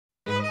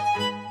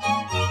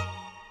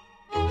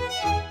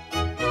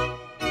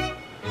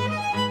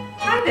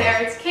Hi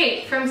there, it's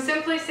Kate from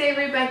Simply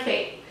Savory by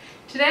Kate.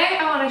 Today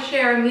I want to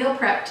share a meal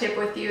prep tip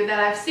with you that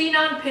I've seen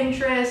on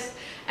Pinterest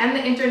and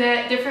the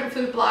internet, different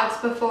food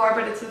blogs before,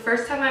 but it's the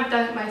first time I've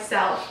done it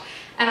myself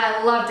and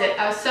I loved it.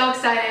 I was so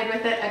excited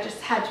with it, I just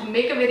had to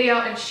make a video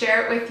and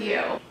share it with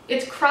you.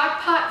 It's crock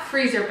pot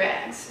freezer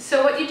bags.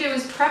 So what you do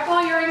is prep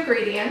all your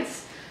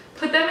ingredients,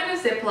 put them in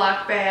a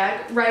Ziploc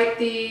bag, write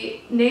the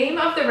name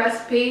of the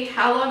recipe,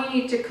 how long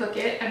you need to cook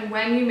it, and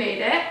when you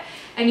made it,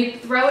 and you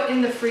throw it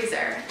in the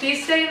freezer.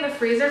 These stay in the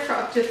freezer for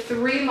up to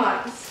 3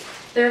 months.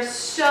 They're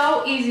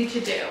so easy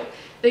to do.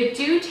 They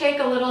do take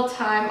a little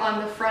time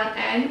on the front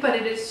end, but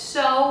it is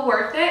so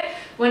worth it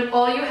when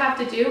all you have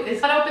to do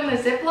is cut open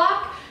the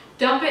Ziploc,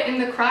 dump it in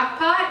the crock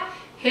pot,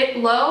 hit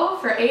low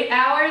for 8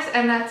 hours,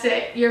 and that's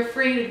it. You're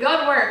free to go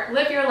to work,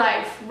 live your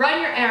life,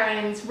 run your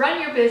errands, run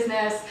your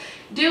business,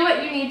 do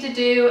what you need to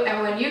do,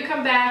 and when you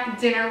come back,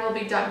 dinner will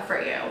be done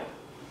for you.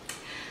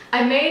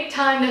 I made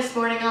time this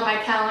morning on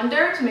my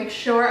calendar to make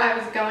sure I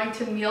was going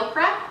to meal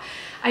prep.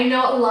 I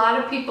know a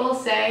lot of people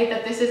say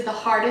that this is the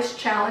hardest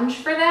challenge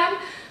for them,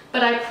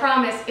 but I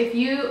promise if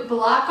you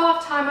block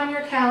off time on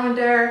your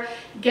calendar,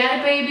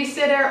 get a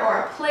babysitter or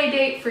a play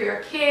date for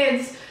your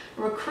kids,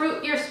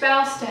 recruit your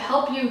spouse to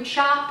help you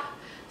chop,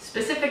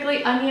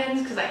 specifically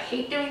onions, because I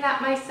hate doing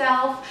that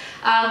myself,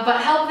 but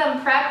help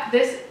them prep,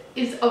 this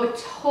is a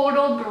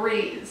total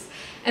breeze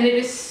and it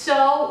is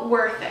so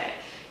worth it.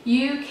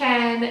 You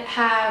can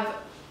have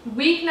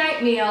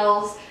weeknight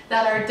meals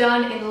that are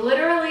done in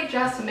literally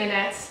just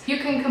minutes. You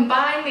can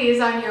combine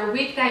these on your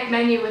weeknight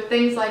menu with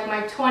things like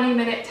my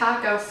 20-minute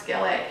taco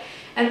skillet,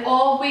 and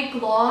all week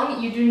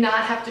long you do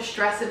not have to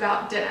stress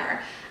about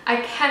dinner. I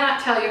cannot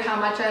tell you how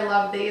much I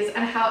love these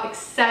and how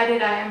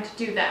excited I am to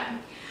do them.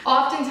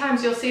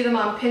 Oftentimes you'll see them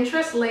on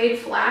Pinterest laid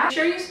flat. Make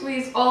sure you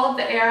squeeze all of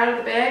the air out of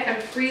the bag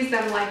and freeze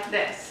them like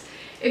this.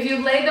 If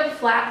you lay them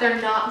flat,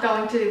 they're not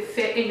going to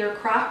fit in your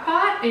crock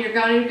pot and you're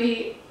going to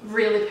be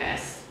really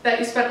pissed that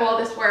you spent all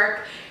this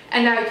work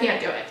and now you can't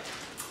do it.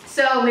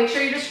 So make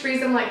sure you just freeze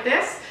them like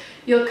this.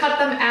 You'll cut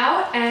them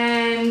out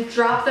and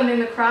drop them in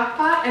the crock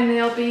pot and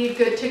they'll be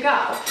good to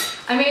go.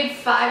 I made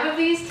 5 of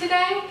these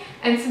today,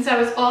 and since I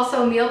was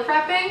also meal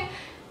prepping,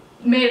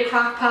 made a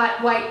crock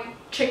pot white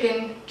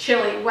chicken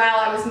chili while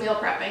I was meal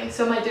prepping.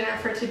 So my dinner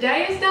for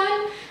today is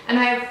done and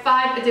I have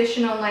 5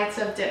 additional nights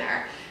of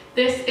dinner.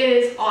 This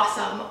is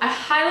awesome. I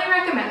highly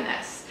recommend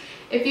this.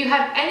 If you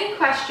have any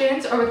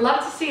questions or would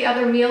love to see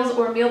other meals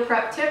or meal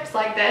prep tips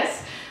like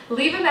this,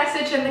 leave a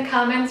message in the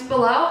comments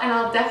below and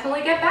I'll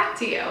definitely get back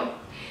to you.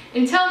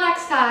 Until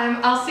next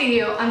time, I'll see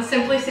you on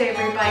Simply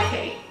Savory by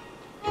Kate.